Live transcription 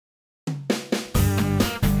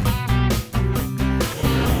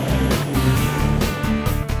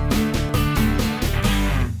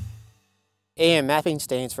EM mapping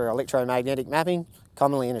stands for electromagnetic mapping.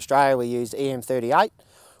 Commonly in Australia we use EM38,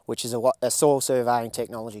 which is a soil surveying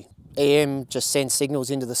technology. EM just sends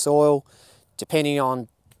signals into the soil depending on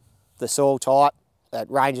the soil type. That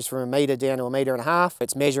ranges from 1 metre down to 1.5 metres.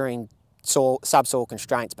 It's measuring subsoil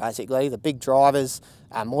constraints basically. The big drivers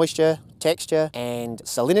are moisture, texture and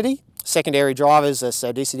salinity. Secondary drivers are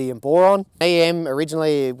sodicity and boron. EM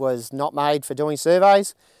originally was not made for doing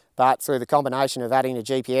surveys, but through the combination of adding a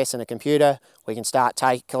GPS and a computer, we can start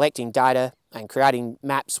collecting data and creating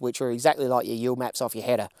maps which are exactly like your yield maps off your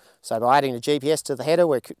header. So by adding a GPS to the header,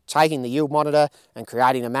 we're taking the yield monitor and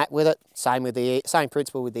creating a map with it. Same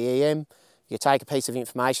principle with the EM. You take a piece of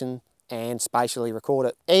information and spatially record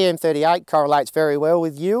it. EM38 correlates very well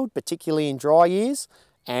with yield, particularly in dry years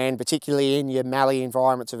and particularly in your mallee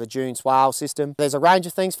environments of a dune swale system. There's a range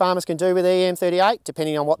of things farmers can do with EM38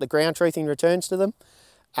 depending on what the ground truthing returns to them.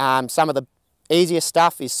 Some of the easiest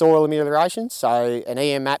stuff is soil amelioration. So an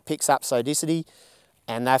EM map picks up sodicity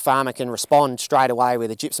and that farmer can respond straight away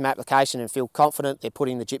with a gypsum application and feel confident they're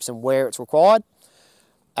putting the gypsum where it's required.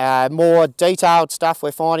 More detailed stuff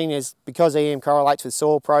we're finding is because EM correlates with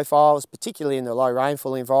soil profiles, particularly in the low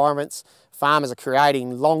rainfall environments, farmers are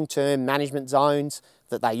creating long-term management zones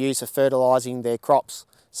that they use for fertilising their crops.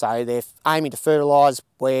 So they're aiming to fertilise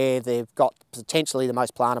where they've got potentially the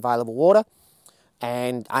most plant available water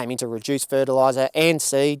and aiming to reduce fertiliser and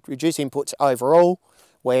seed, reduce inputs overall,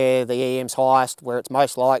 where the EM's highest, where it's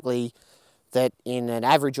most likely that in an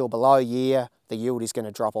average or below year, the yield is going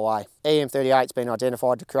to drop away. EM38 has been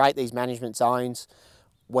identified to create these management zones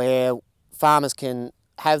where farmers can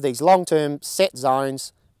have these long-term set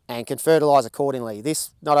zones and can fertilise accordingly.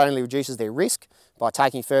 This not only reduces their risk by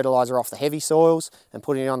taking fertiliser off the heavy soils and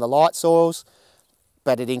putting it on the light soils,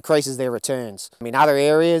 but it increases their returns. In other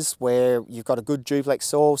areas where you've got a good duplex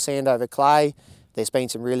soil, sand over clay, there's been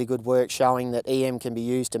some really good work showing that EM can be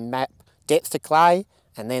used to map depth to clay,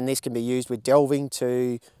 and then this can be used with delving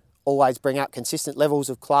to always bring up consistent levels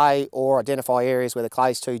of clay or identify areas where the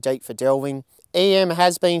clay is too deep for delving. EM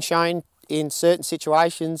has been shown in certain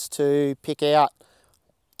situations to pick out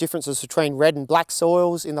differences between red and black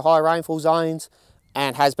soils in the high rainfall zones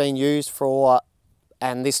and has been used for,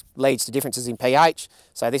 and this leads to differences in pH.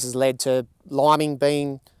 So this has led to liming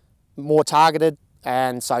being more targeted,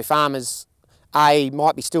 and so farmers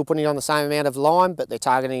might be still putting on the same amount of lime, but they're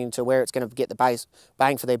targeting to where it's going to get the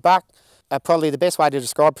bang for their buck. Probably the best way to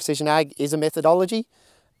describe precision ag is a methodology.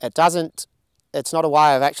 It's not a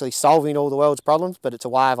way of actually solving all the world's problems, but it's a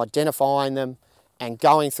way of identifying them and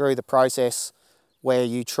going through the process where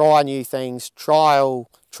you try new things,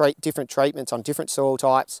 different treatments on different soil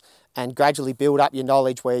types, and gradually build up your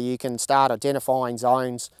knowledge where you can start identifying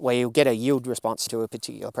zones where you'll get a yield response to a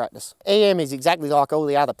particular practice. EM is exactly like all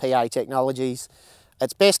the other PA technologies.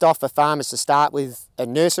 It's best off for farmers to start with a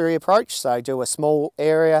nursery approach, so do a small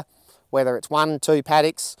area, whether it's 1-2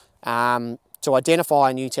 paddocks, to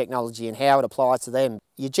identify a new technology and how it applies to them.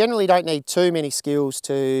 You generally don't need too many skills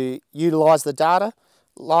to utilise the data.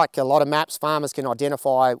 Like a lot of maps, farmers can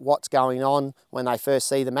identify what's going on when they first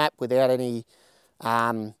see the map without any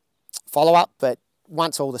follow-up, but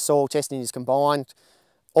once all the soil testing is combined,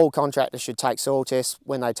 all contractors should take soil tests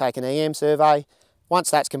when they take an EM survey.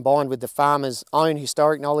 Once that's combined with the farmer's own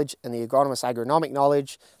historic knowledge and the agronomist's agronomic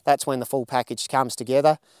knowledge, that's when the full package comes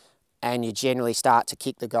together and you generally start to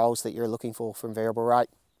kick the goals that you're looking for from variable rate.